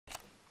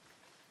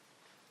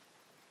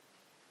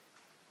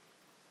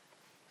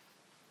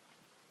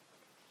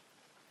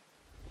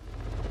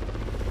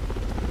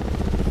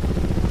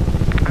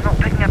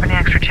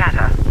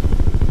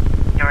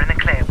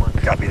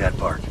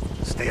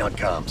on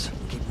comms.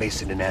 Keep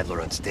Mason and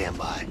Adler on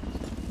standby.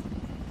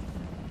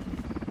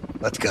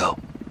 Let's go.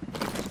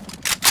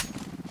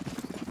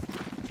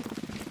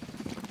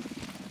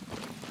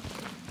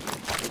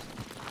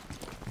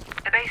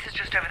 The base is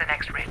just over the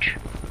next ridge.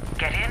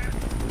 Get in,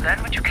 learn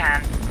what you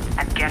can,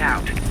 and get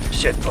out.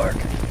 Shed Park.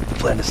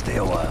 Plan to stay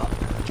a while.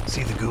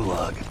 See the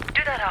gulag.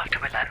 Do that after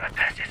we learn what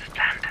Perseus has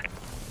planned.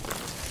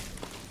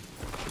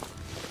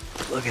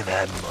 Look at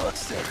that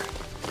monster.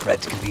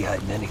 Reds can be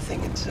hiding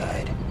anything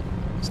inside.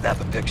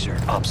 Snap a picture.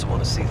 Ops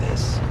want to see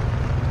this.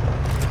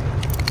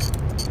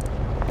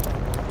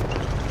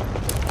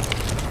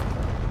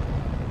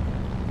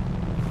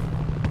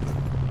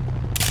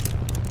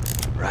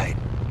 Right.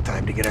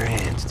 Time to get our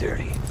hands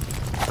dirty.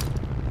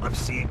 I'm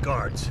seeing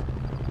guards.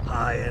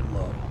 High and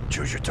low.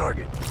 Choose your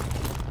target.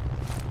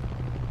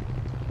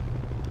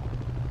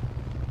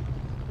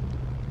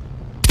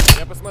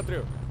 Я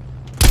посмотрю.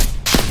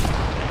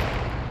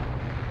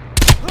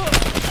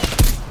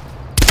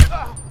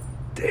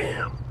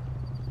 Damn.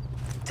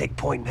 Take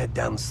point and head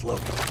down the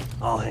slope.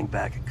 I'll hang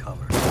back and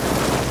cover.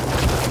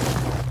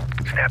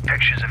 Snap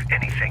pictures of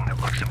anything that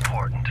looks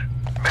important.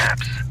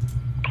 Maps,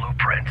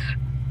 blueprints,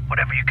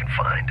 whatever you can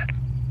find.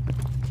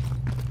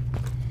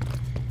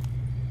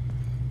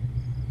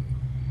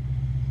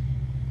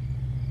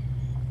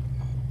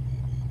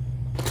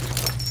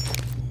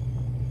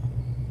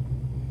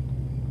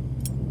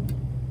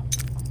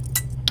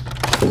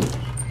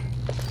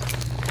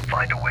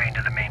 Find a way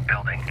into the main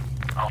building.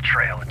 I'll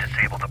trail and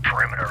disable the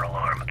perimeter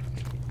alarm.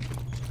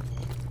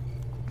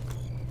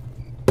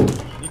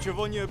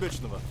 Ничего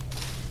необычного.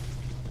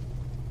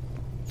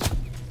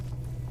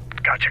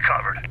 Got you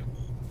covered.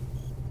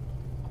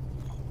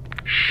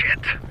 Shit.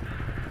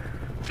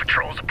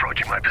 Patrol's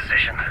approaching my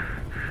position.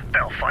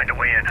 They'll find a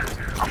way in.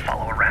 I'll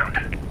follow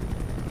around.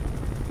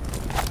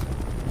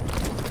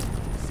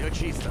 Все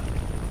чисто.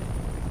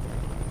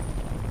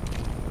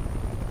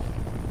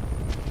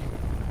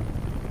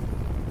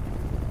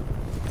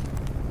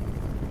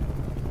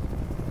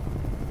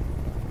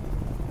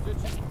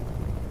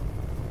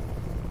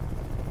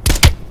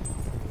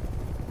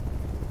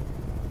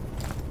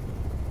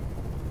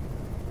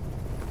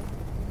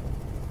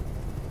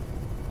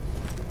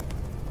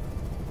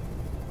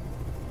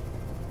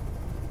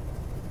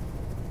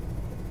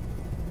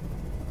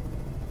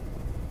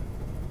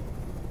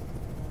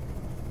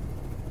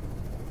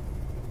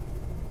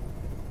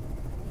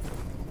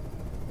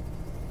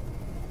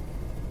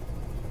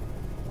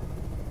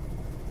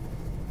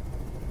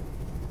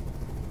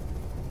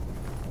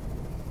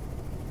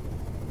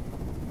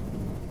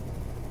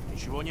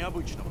 Ничего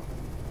необычного.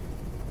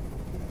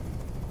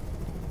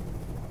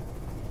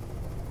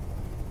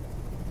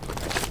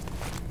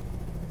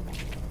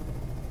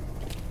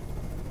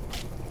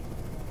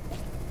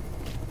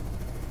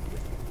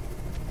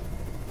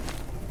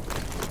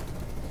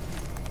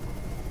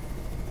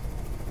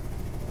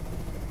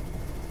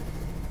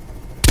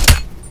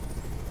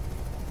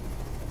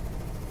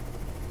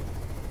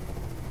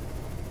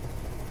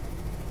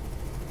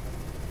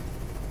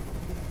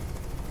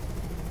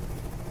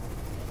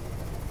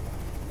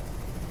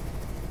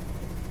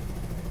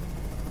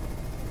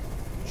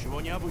 Ничего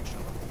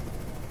необычного.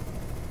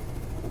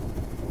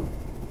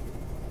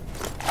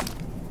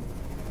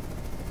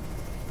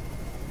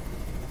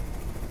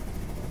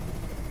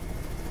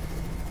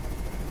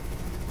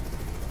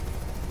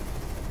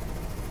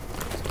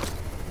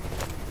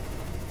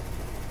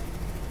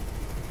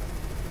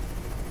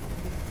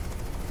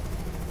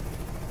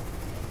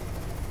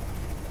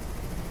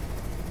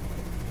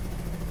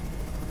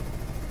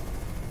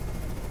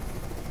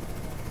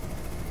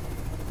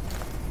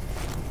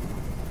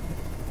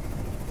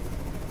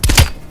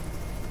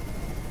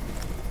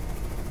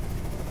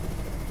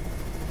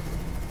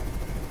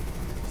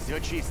 Все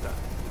чисто.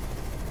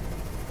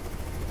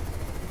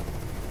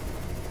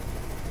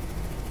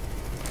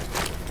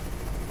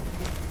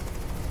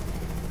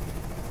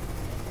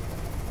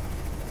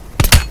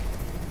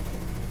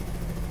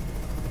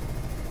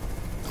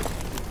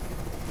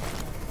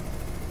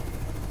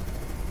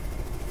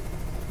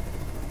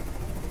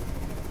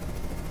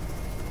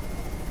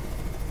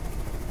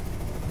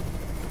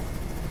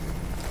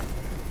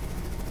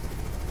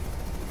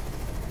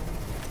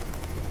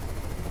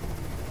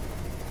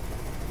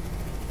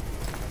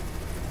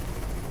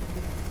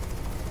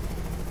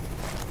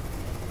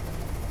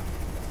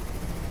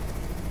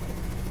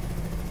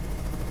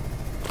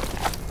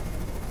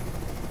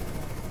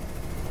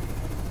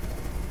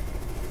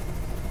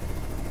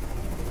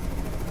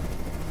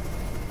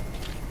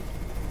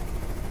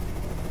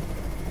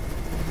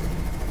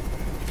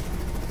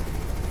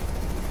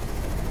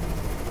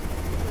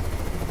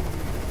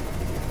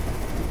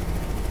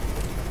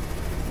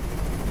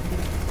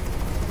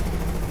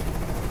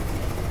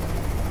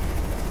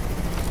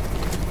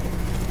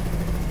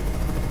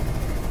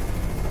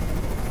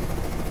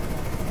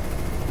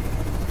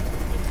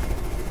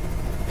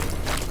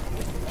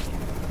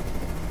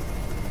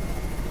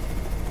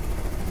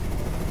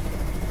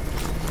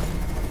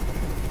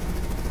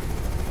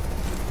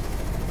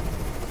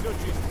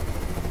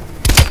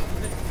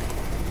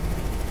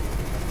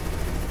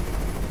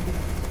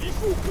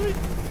 Укрыть!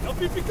 Я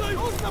припекаю!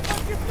 Нужно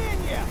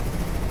подкрепление!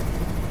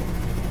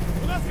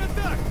 У нас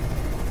контакт!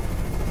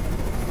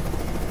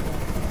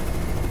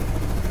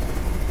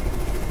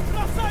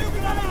 Бросаю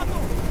гранату!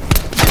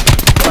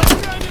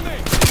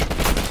 Раненый!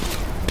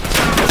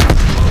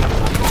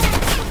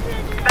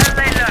 Better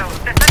lay low.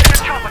 They're sending a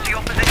chopper to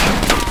your position.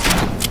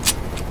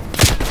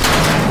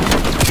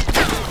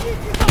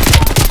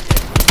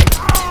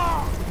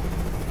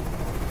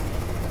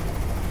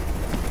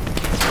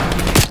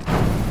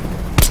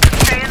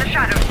 Stay in the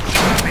shadows.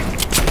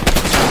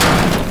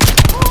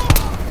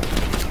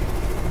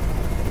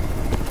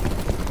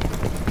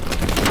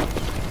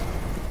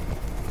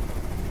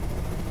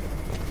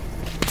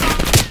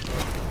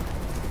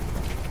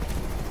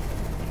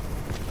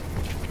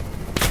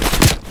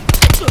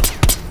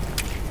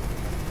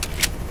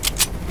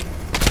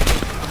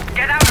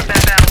 Get out of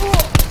there, Bell.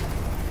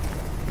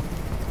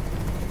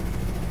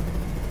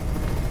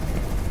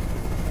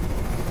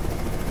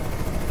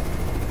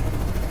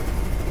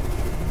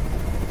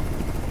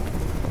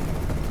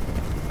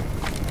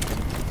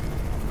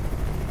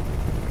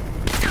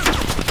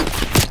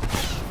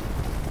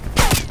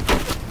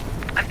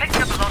 I'm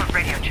picking up a lot of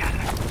radio chatter.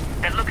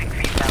 They're looking for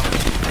you, Bell,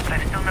 but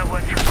I've still no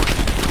word from them.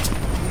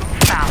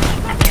 Move foul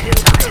and get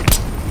inside.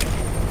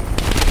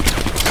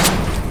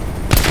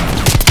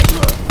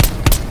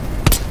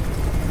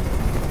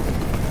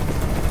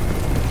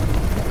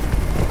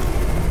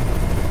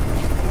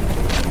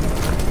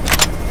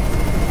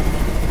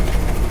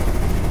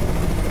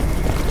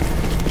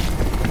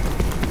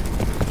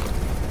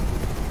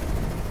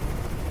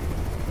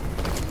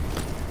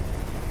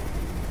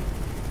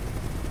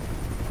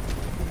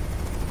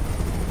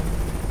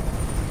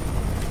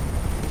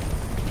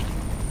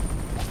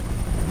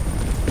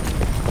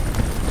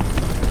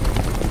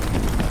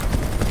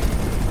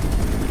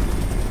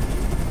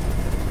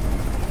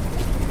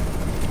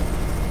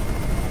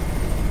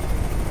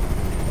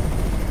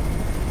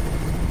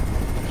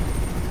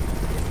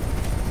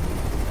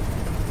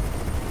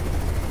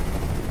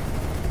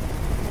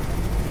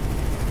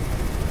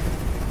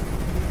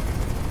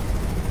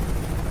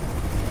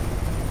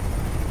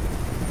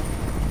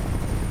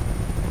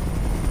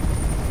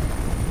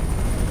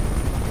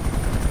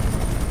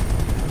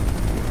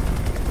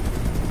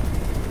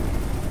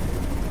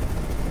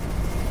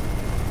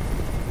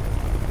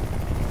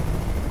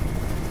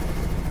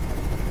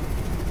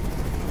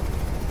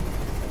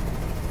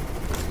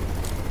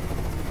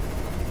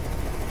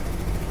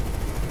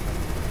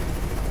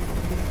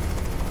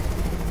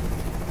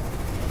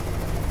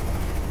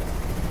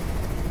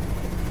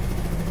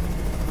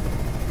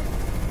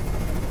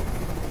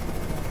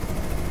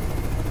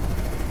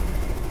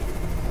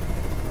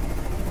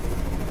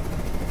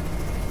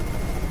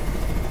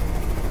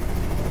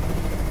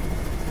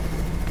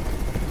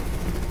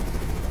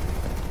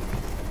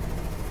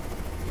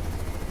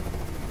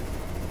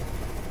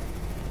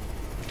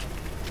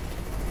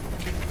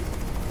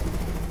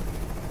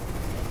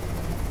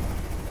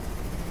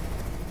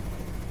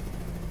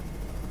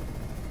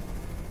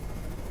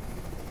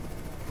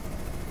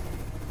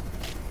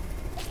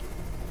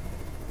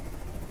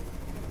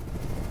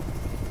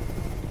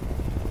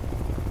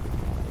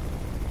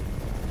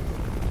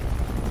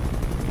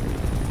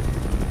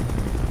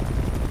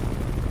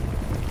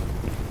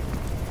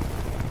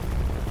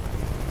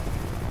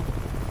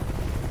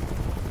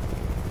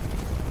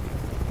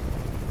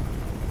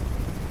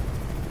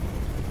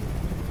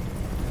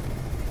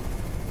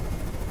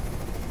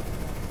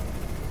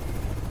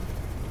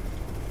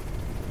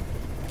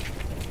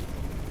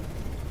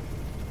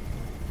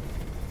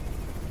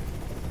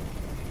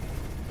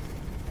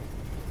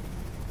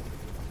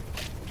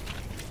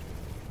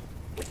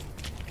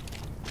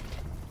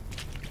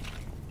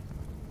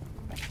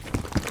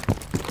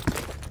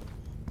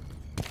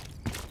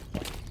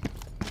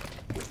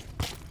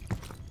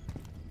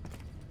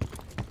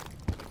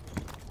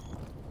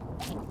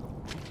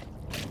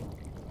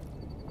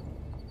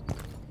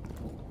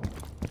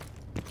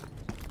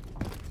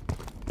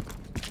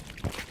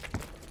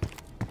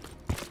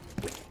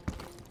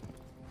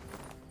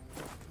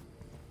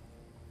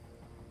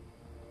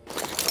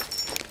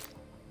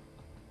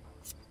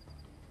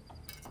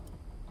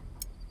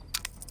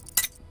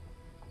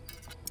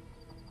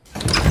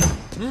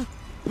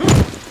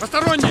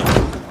 Посторонний!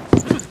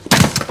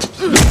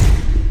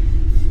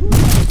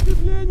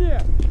 Подкрепление!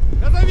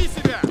 Назови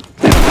себя!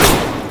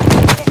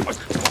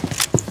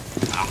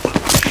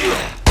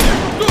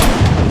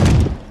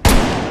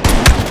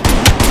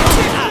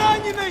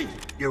 Раненый!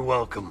 You're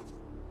welcome.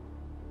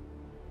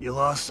 You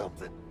lost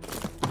something.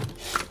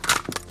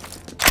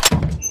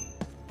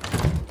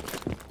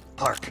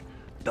 Park.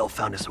 Bell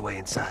found us a way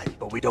inside,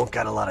 but we don't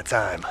got a lot of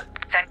time.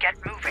 Then get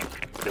moving.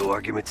 No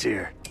arguments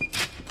here.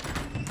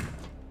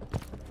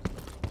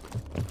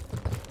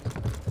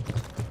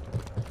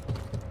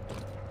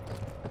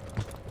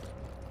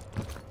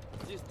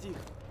 Здесь тихо.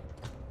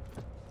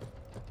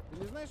 Ты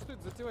не знаешь, что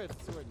это затевается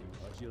сегодня?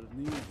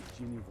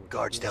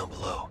 Guards down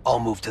below. I'll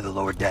move to the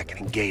lower deck and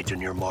engage on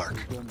your mark.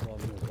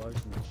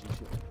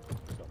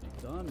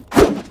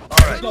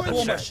 Alright,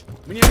 let's check.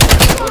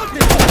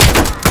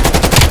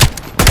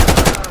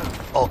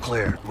 All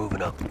clear,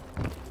 moving up.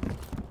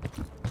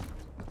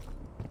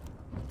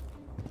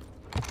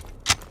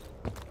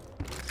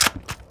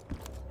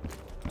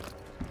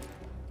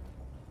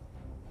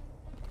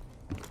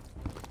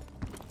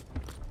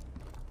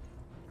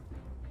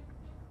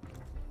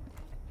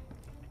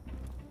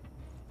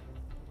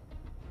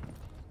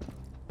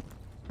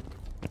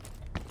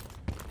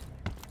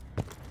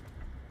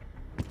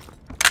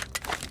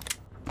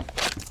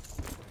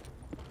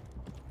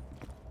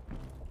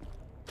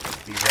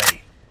 Be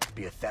ready.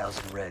 Be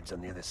 1,000 Reds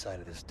on the other side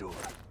of this door.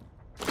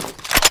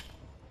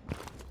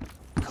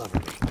 Cover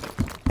me.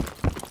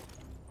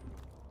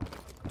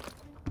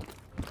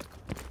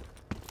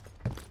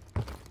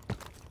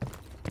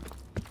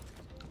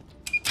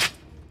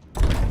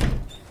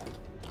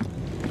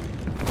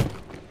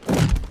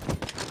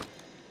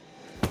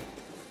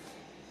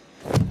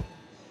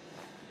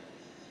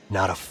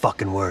 Not a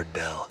fucking word,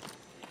 Bill.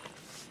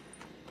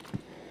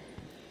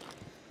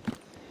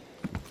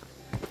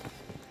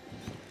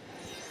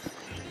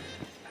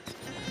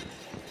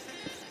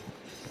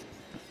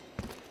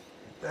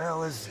 The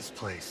hell is this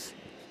place?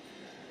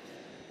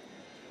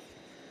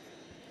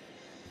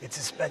 It's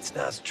a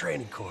Spetsnaz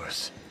training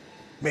course.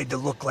 Made to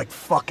look like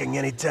fucking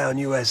any town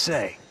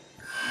USA.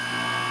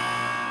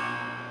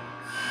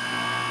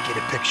 Get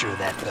a picture of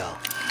that, Bell.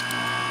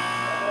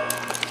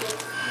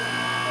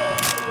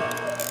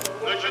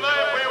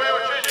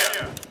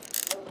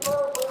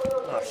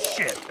 Oh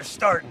shit, they're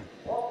starting.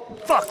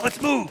 Fuck,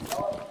 let's move!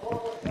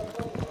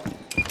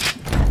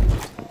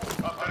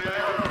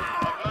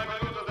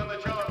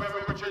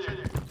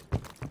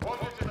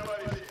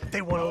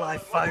 They want a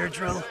live fire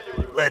drill?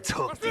 Let's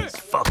hook these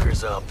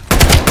fuckers up.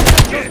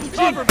 Get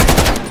cover me!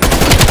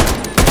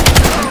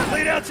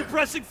 Lay down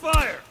suppressing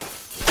fire!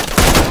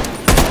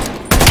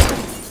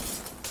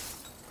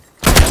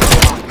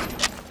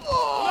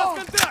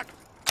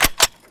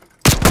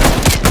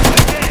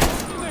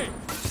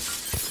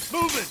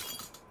 Moving!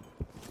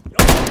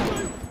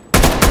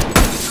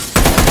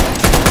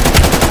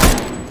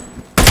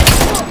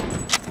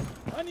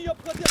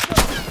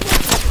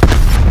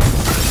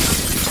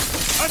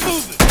 I'm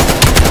moving!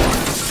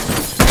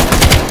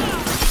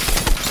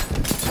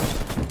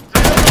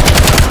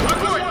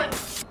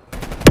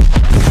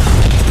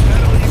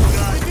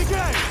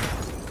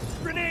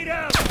 Grenade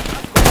out!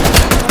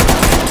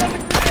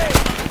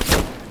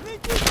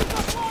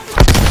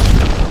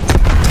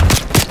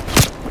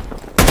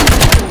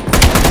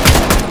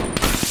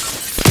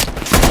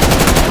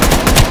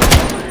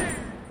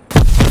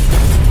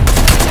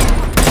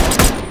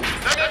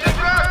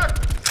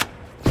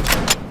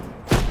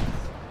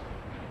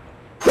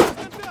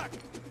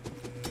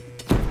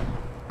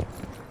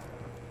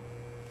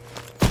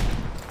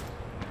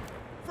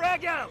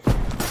 Frag out!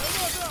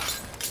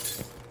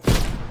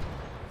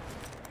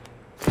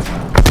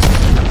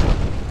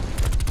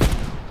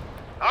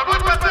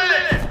 Огонь по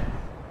цели!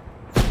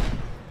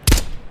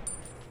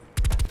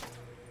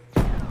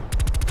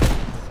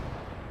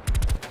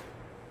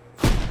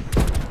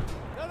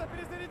 Надо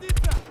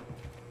перезарядиться!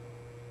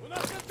 У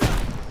нас контакт!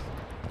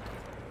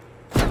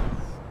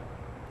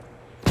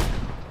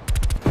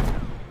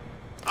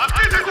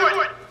 Открыть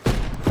огонь!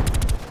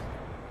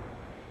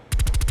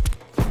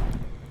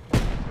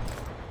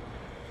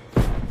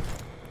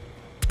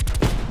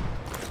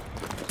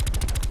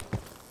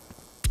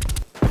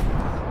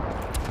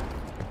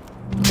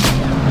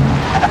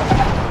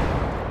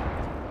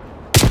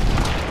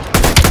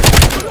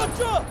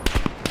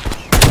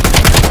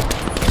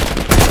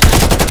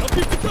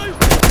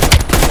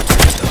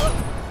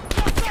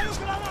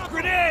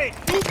 Grenade!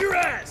 Move your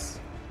ass!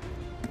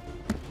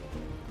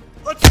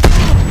 Let's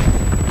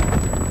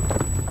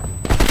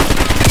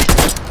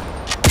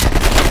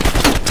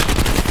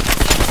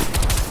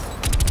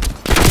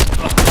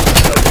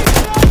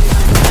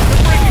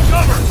breaking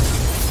cover!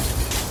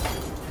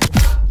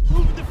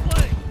 Moving the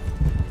flank!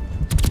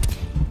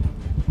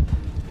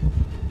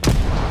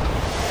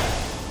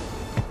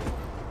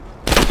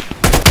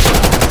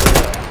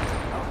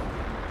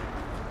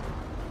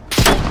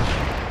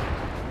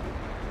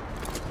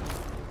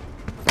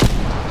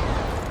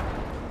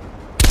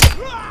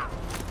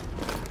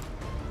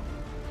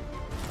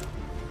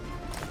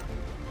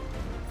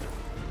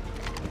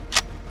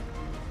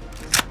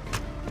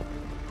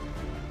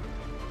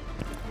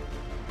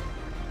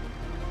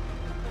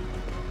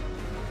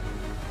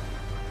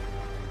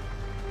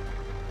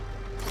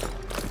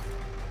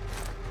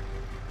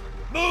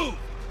 Move!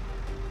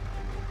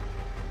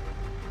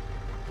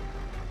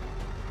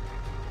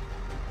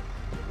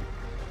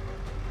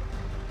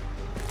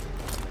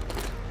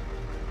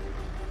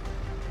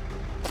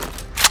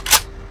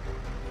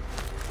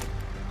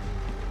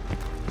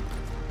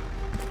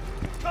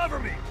 Cover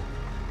me!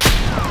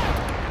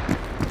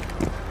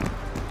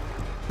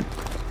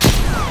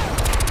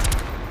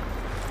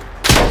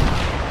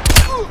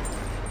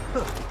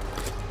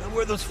 Now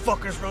where'd those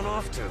fuckers run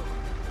off to?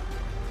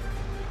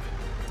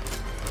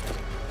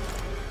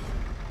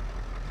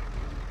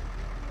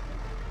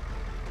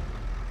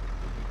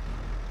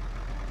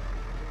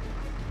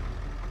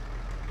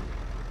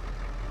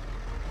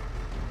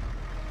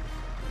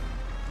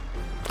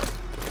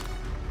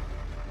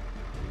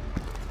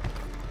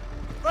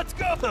 Let's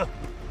go!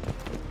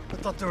 I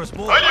thought there was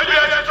more. Они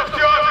прячутся в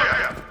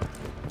театре!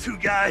 2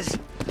 guys,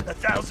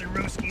 1,000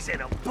 Ruskies,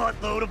 and a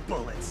buttload of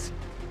bullets.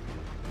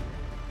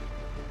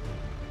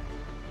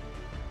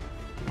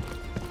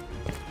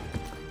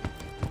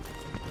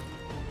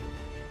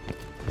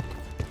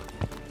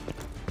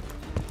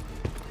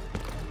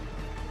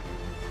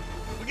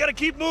 We gotta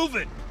keep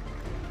moving.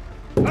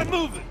 I'm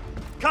moving.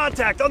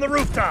 Contact on the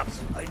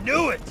rooftops. I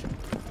knew it.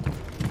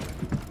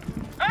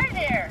 Hi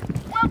there!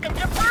 Welcome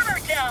to Burger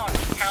Town!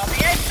 How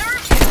may I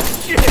serve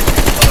you? Shit!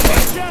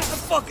 Oh, I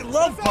fucking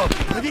love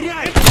pumpkin.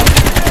 Проверяй!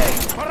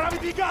 Пора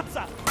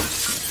выдвигаться!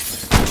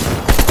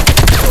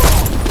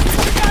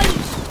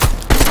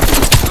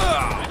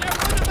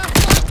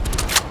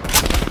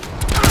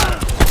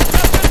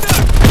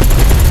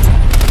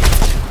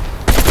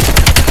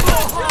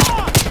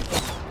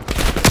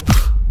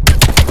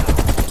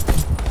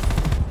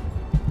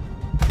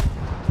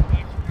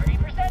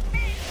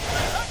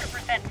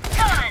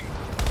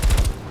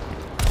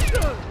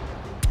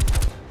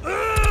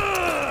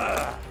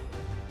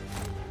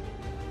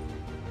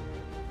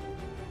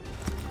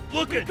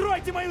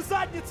 Прикройте мою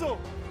задницу!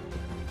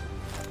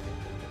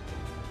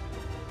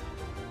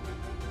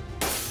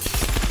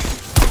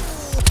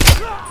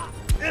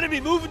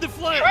 Enemy moving to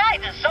flank. Try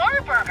the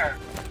Czarburger!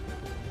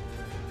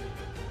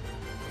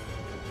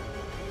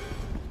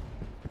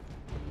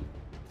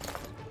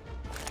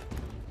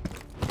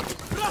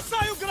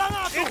 Бросаю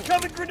гранату!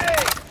 Incoming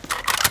grenade.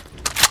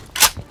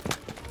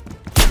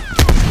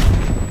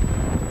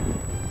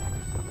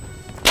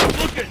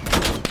 Looking.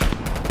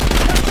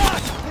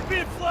 We're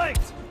being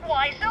flanked.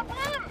 Why so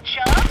glum,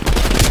 chum?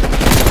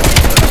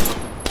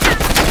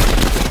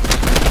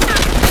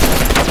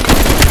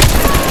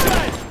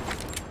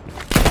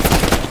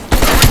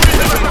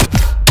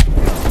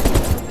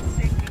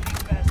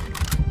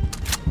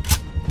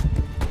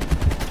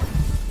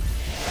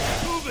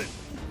 Moving.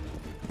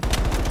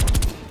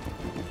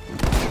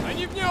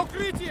 Они вне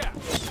укрытия!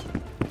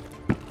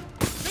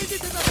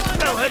 Идите на фланг!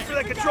 Now head for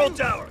that control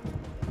tower.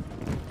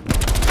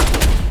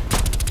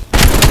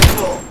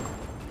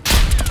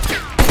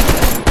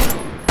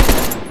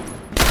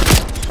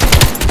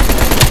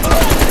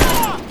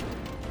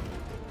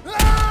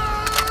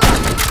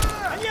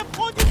 Они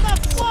обходят нас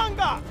с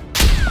фланга!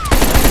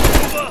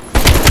 Move up.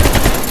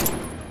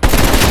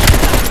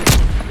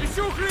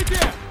 Ищу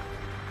укрытие!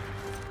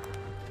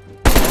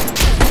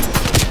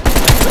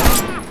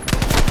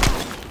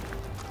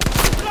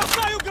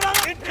 Бросаю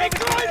гранату!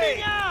 Прикрой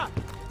меня!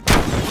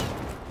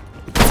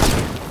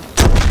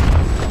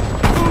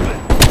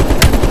 Moving.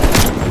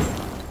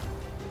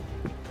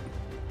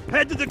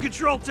 Head to the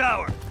control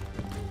tower.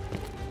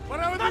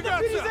 Пора выдвигаться!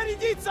 Надо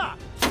перезарядиться!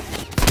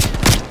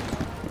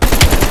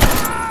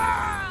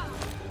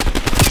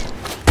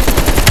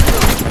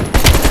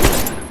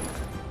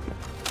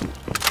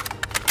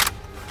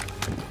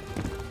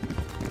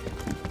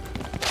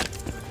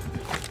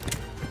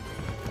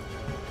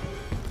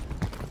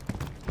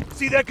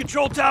 See that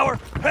control tower?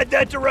 Head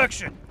that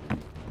direction.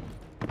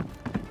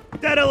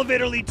 That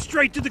elevator leads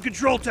straight to the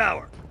control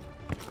tower.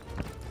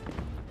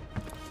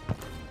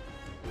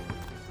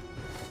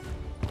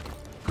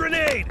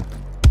 Grenade!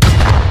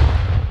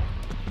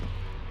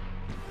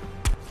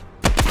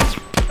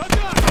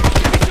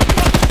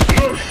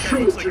 That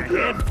looks like a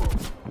handful.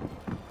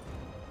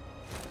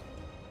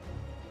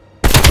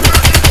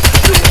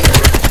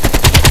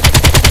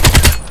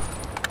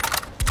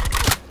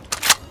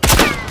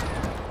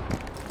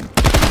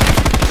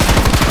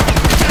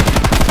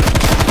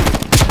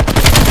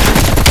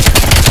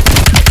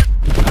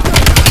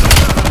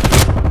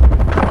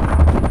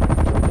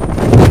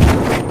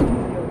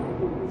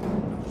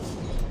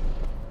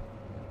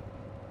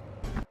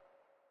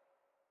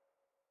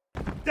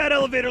 That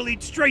elevator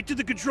leads straight to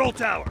the control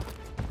tower.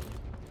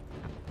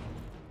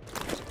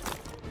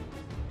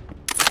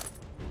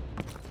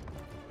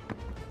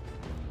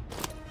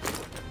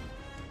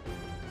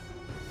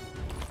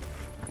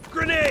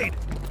 Grenade!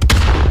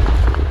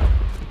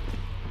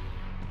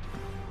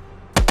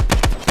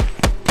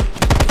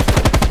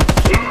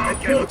 That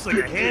guy looks like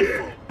a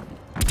handful.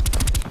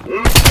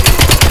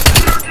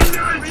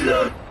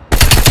 Reload!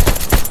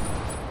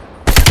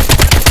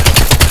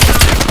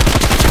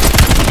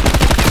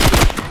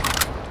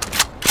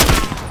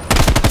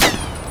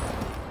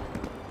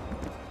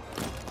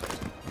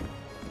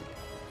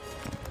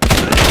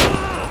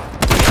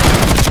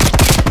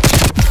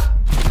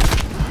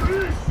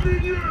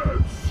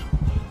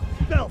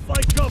 Bell,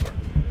 find cover.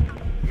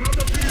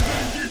 Надо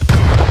перезарядиться!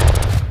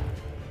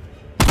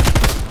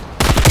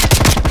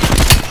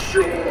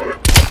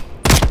 Черт!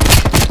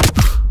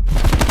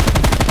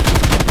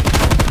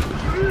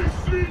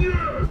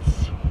 Свинец!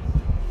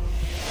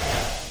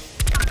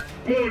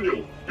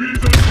 Понял,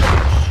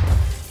 перезаряжаюсь!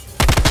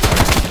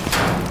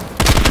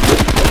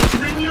 От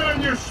меня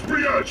не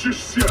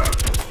спрячешься!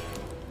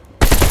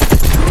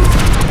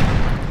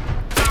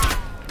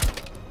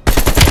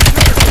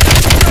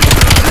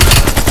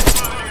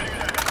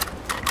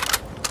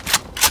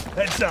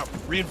 Heads up.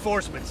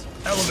 Reinforcements.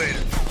 Elevator.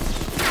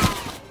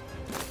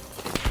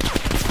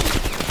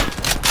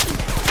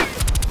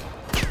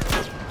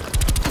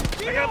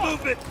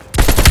 Movement!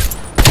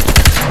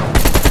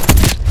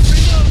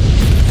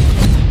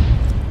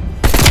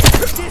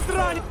 Здесь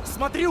ранен!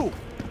 Смотрю!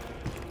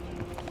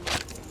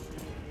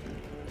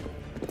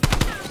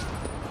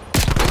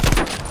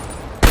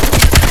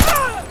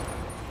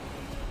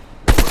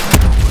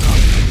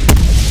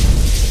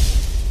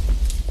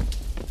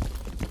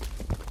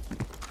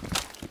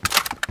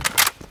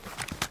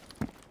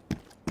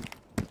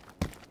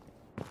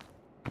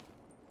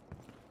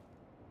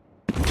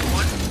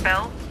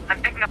 Bell,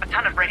 I'm picking up a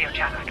ton of radio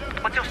chatter.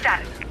 What's your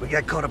status? We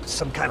got caught up in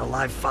some kind of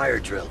live fire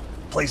drill.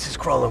 Place is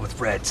crawling with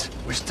Reds.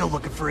 We're still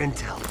looking for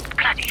intel.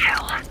 Bloody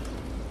hell.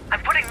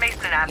 I'm putting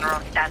Mason and Adler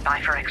on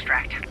standby for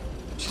extract.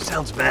 She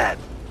sounds mad.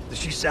 Does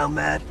she sound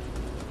mad?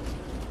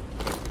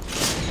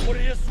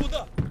 Скорее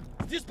сюда!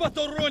 Здесь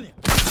патроны!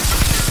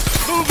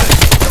 Move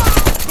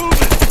it!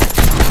 Move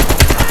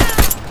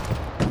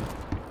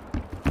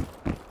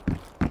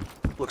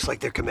it! Looks like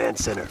their command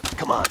center.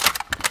 Come on.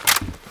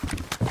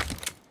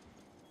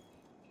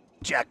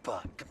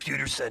 Jackpot,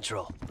 Computer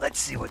Central. Let's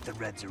see what the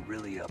Reds are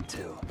really up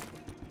to.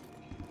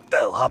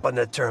 Bell, hop on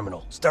that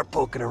terminal. Start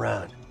poking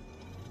around.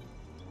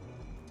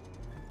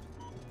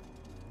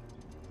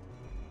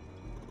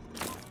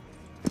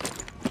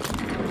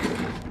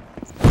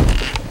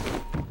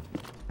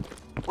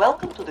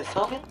 Welcome to the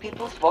Soviet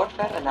People's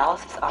Warfare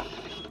Analysis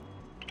Archive.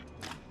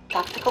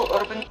 Tactical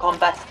Urban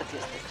Combat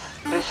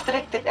Statistics.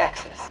 Restricted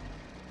access.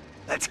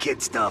 That's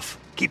kid stuff.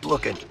 Keep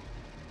looking.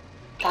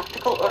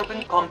 Tactical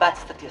Urban Combat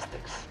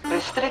Statistics.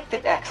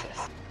 Restricted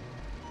access.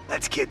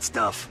 That's kid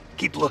stuff.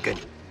 Keep looking.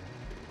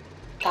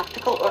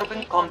 Tactical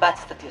Urban Combat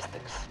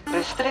Statistics.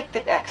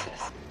 Restricted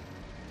access.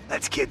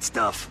 That's kid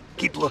stuff.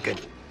 Keep looking.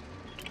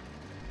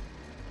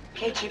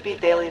 KGB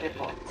Daily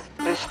Reports.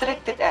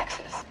 Restricted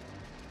access.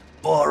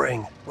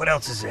 Boring. What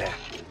else is there?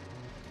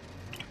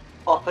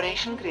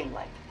 Operation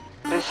Greenlight.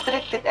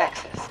 Restricted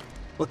access.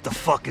 What the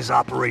fuck is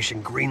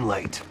Operation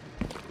Greenlight?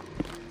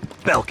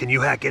 Bell, can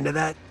you hack into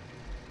that?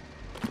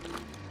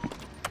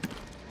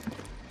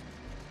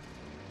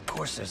 Of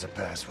course there's a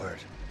password.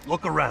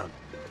 Look around.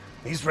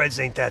 These Reds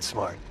ain't that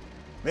smart.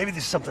 Maybe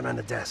there's something on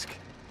the desk.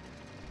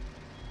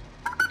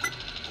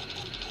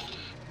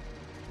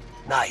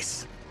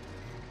 Nice.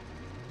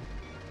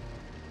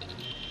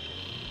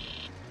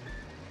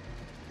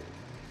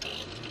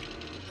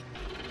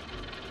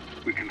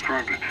 We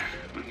confirmed it.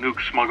 The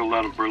nuke smuggled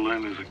out of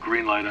Berlin is a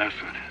Greenlight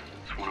asset.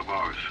 It's one of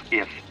ours.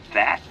 If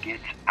that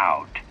gets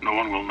out, No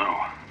one will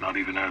know, not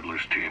even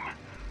Adler's team.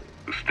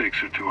 The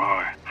stakes are too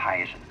high.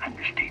 high is an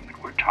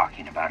understatement. We're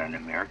talking about an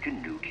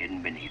American nuke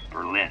hidden beneath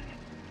Berlin.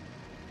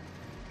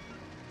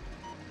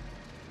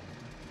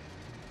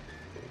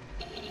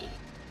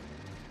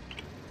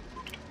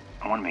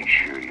 I want to make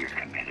sure you're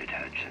committed,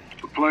 Hudson.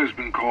 The play's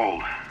been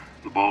called.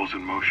 The ball's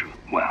in motion.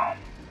 Well,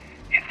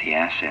 if the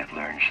asset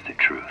learns the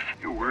truth,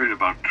 You're worried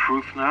about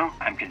truth now?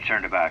 I'm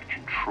concerned about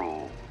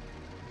control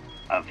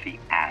of the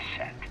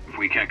asset. If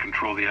we can't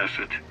control the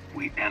asset,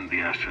 we end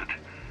the asset.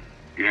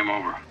 Game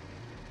over.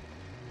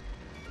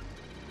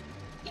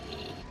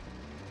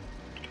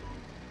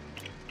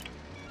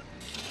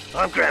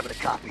 I'm grabbing a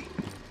copy.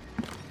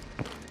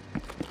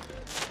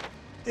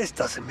 This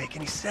doesn't make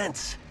any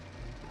sense.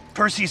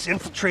 Perseus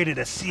infiltrated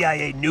a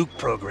CIA nuke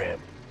program,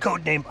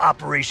 codenamed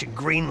Operation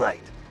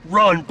Greenlight,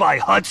 run by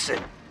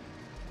Hudson.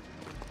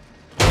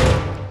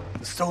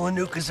 The stolen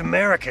nuke is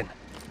American,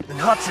 and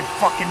Hudson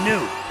fucking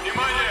knew.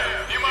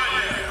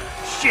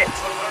 Shit!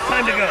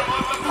 Time to go.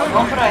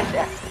 Unauthorized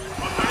access.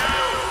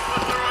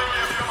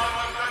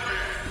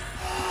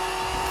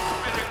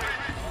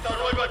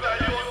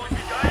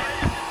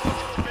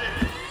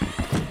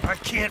 I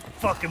can't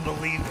fucking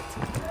believe it.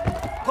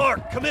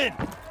 Park, come in.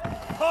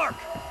 Park!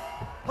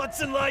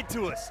 Hudson lied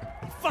to us.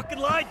 He fucking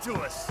lied to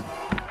us.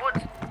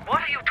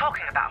 What are you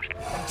talking about?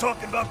 I'm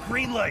talking about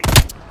Greenlight.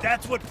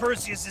 That's what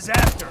Perseus is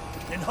after.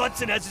 And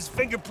Hudson has his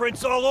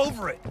fingerprints all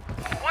over it.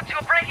 What's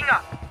your breaking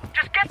up?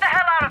 Just get the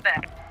hell out of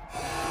there!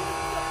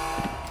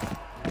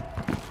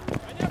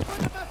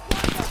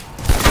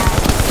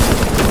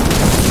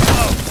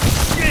 Oh,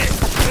 shit!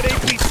 That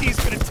APC's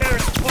gonna tear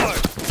us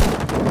apart.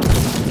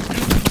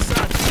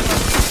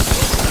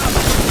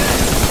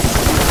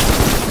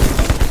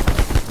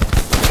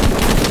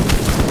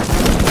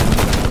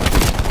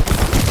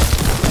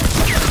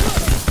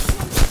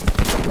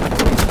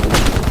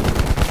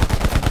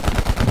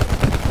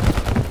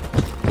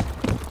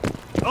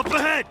 Up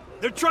ahead!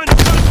 They're trying to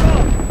cut us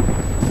off!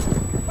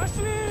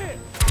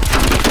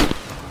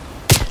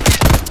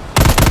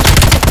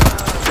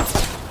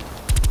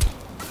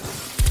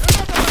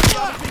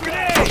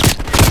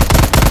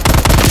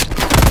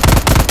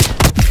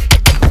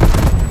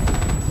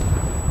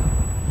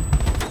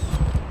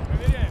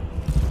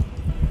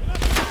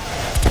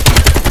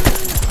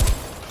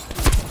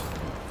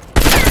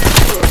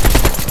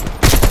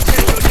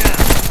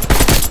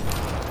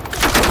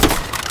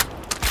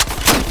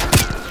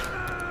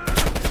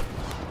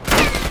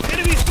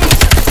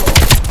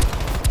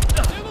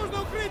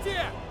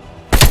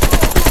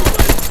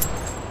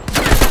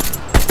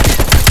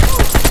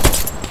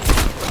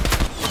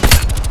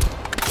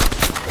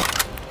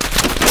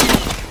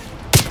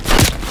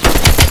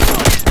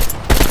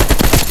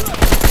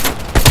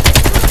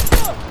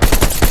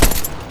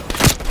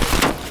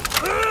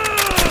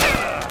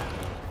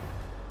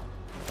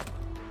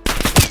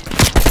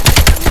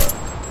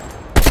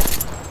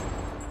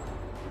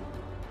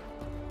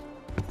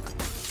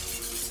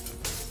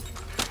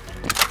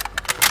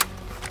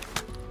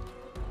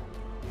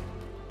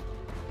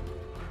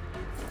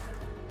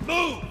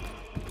 Move!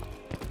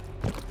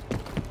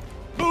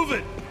 Move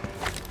it!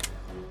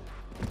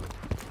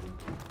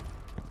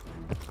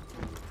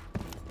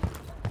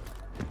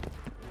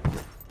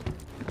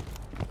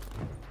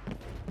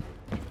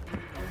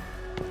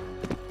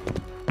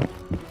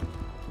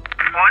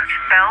 Woods,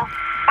 Bell,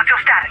 what's your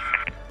status?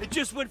 It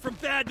just went from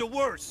bad to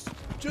worse.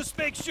 Just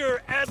make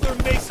sure Adler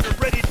and Mason are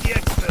ready at the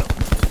exfil.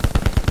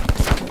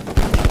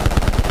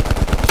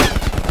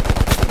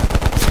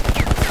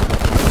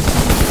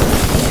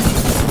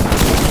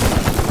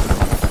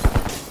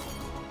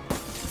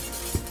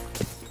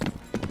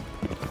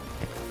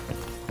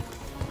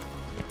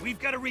 We've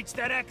got to reach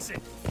that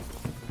exit.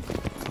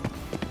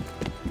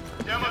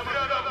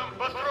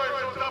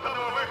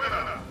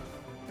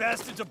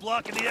 Bastards are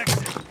blocking the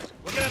exit.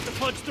 We're gonna have to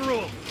punch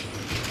through them.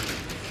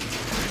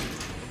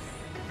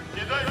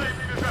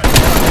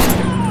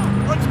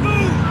 Let's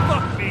move!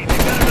 Fuck me, they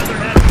got another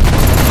head.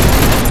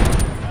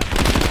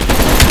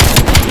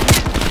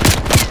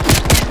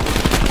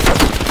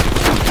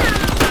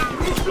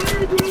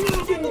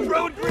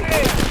 Road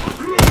grenade!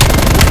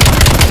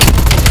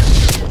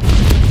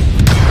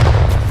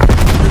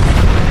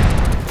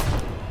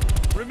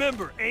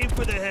 Remember, aim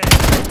for the head.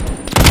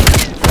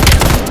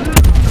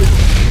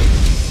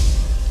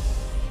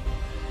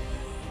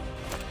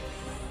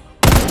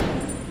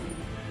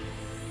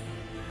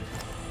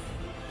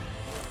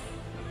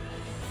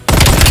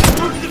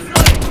 Move the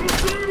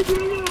flank!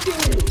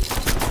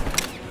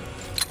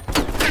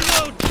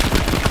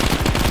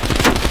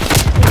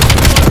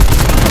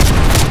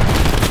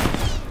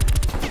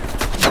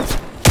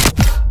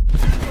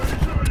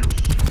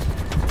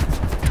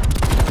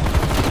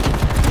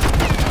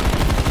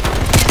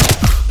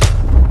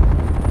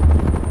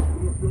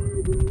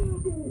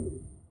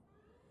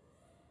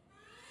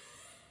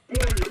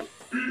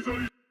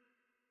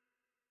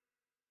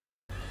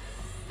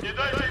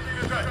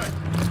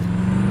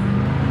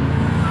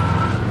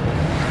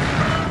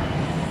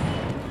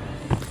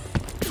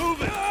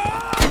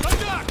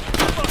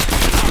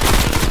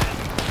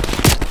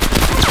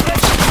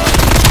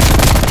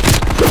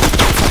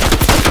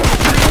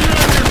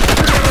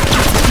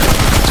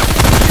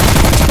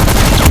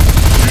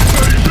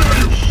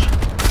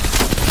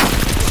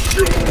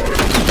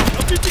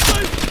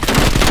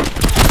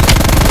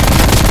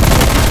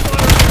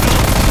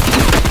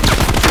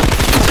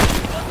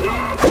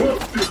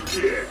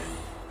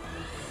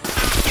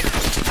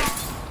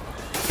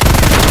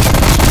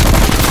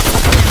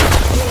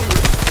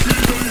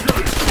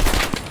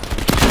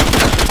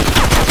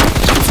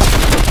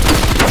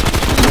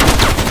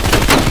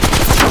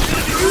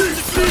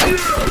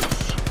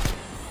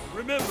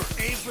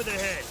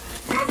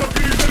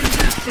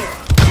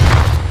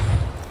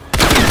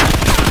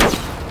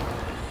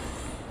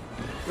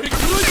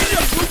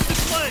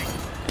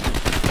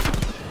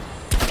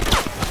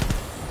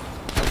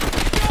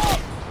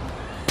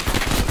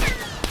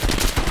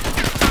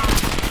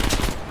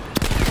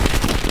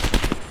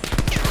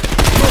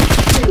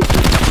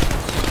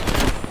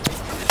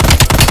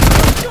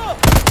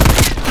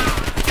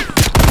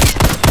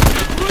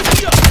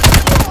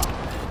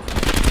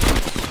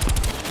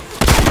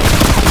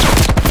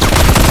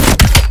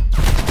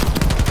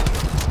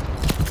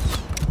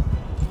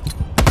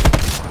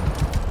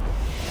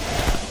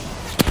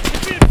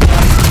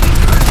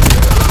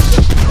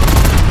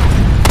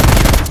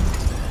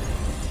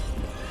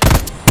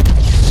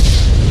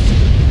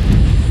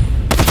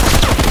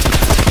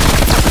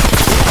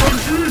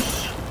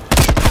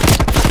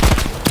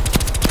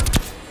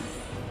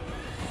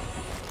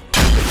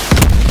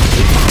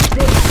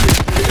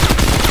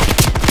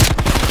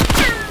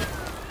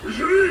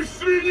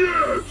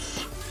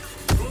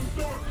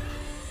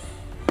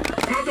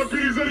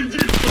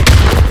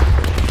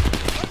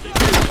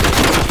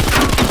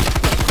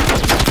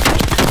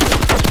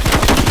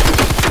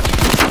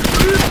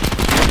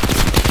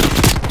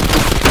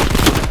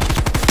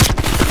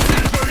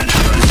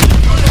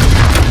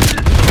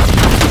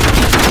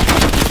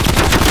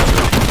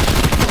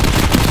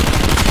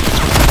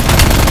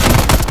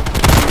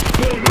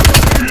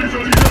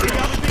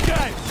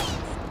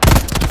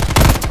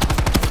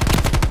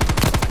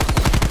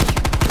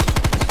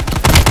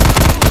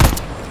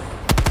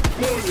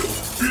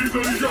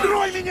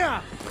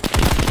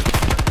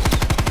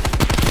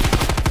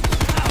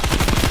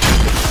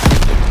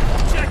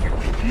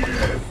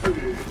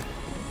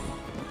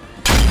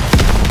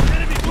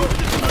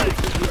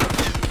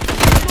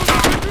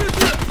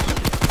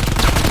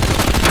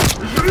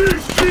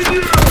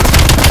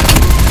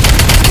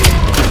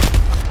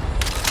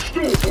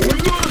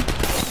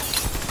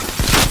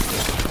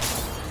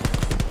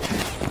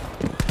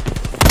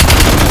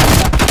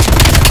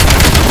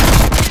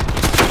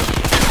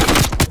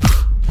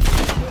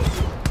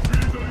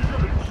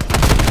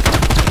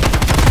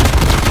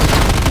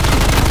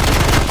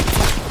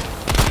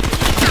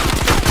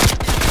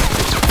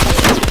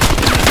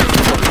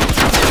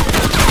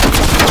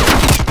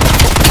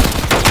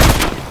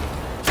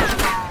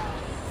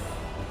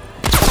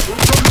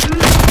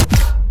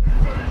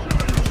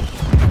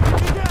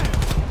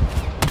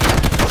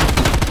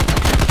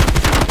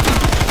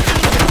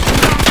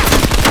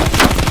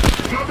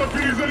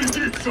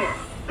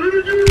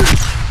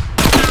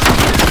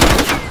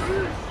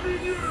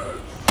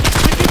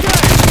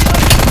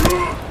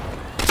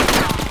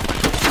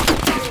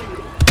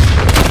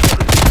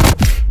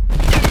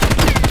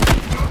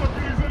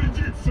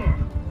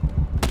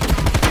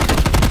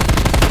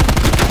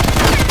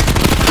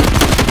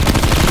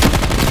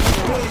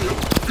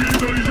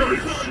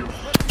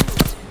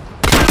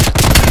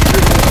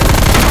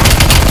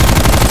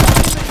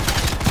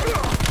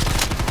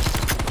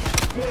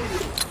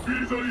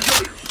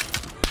 Перезаряжаюсь!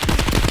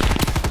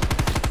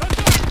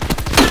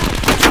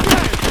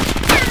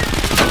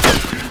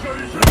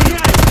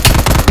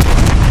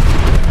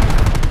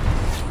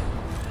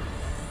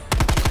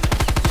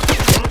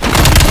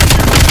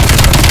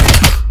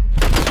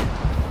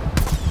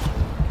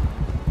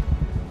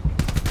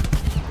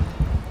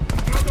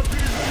 Надо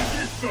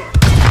перезарядиться!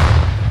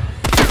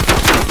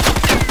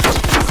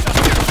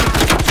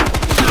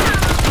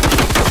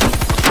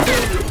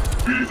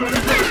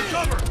 Перезаряжаюсь!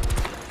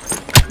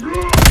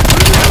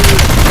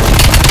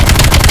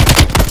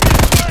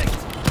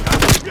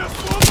 Я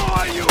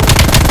сломаю!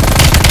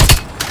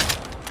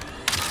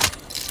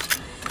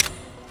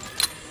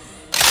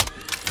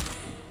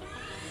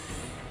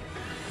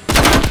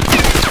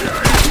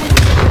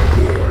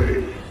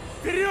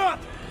 Вперед!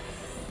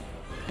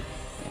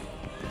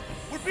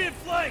 We're being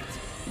flanked!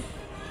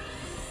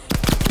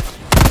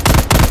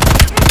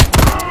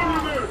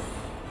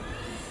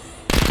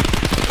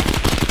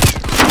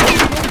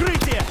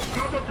 Укрытие!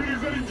 Надо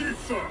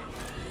перезарядиться!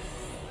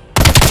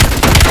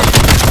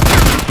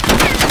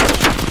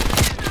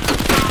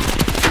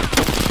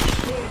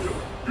 Понял!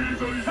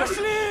 Перезаряжаюсь!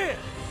 Пошли!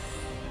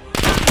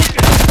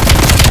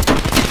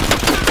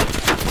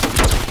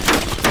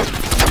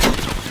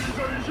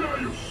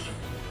 Перезаряжаюсь!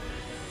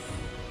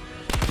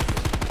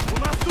 У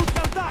нас тут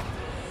контакт!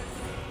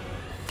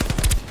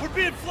 We're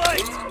being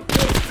flanked! А, вот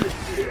ты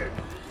где!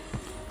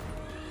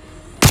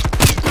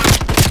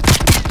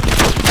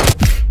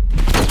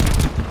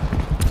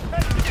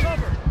 Enemy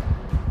cover!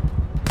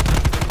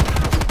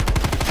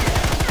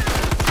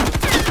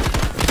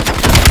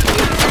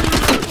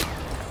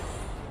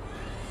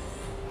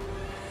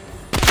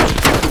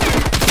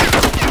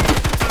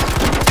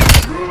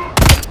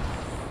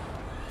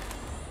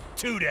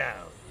 Two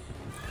down.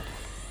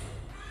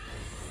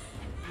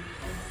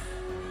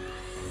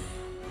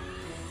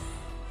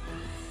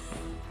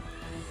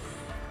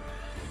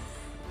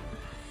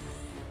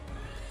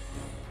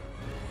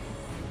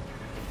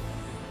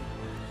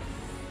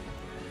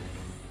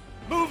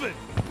 Moving!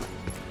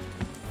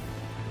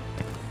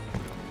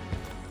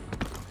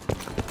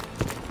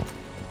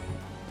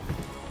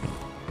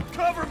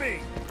 Cover me!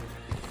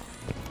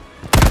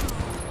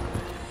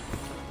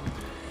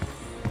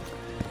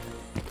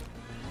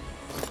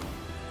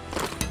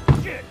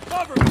 Shit,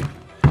 cover me!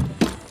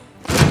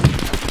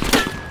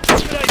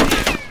 Good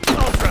idea!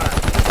 I'll try!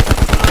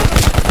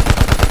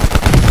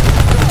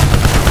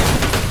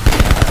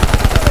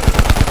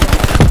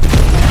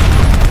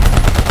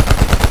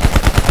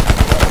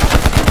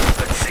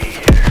 Let's see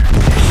here.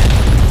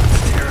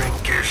 Steering,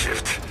 gear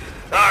shift.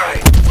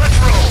 Alright, let's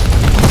roll!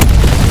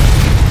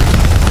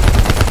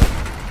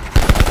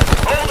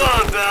 Hold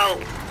on, Bell!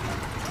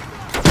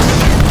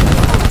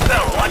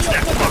 Bell, watch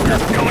that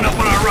fucker coming up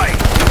on our right!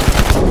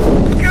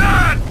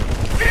 God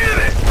damn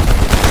it!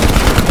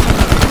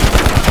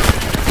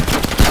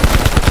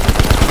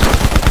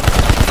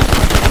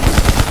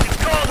 It's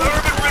called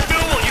urban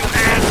renewal, you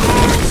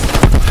assholes!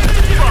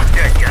 Fuck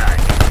that guy!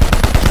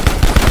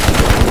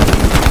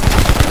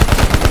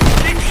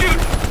 Keep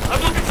shooting! I'm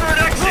looking for an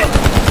exit!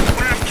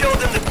 Would it have killed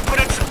him to put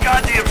in some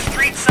goddamn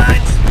street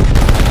signs?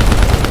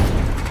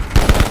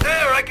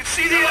 There, I can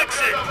see the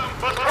exit!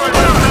 Hold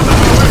on!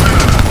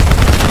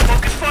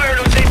 Focus fire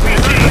those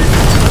APGs!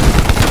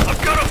 I'm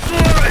gonna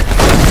floor it!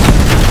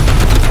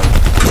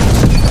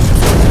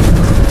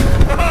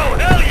 Oh,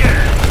 hell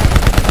yeah!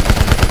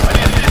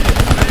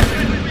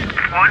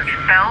 Watch,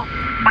 Bell.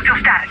 What's your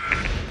status?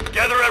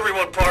 Gather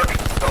everyone, Park.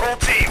 The whole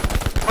team.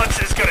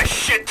 Hudson's got a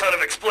shit ton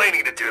of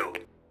explaining to do.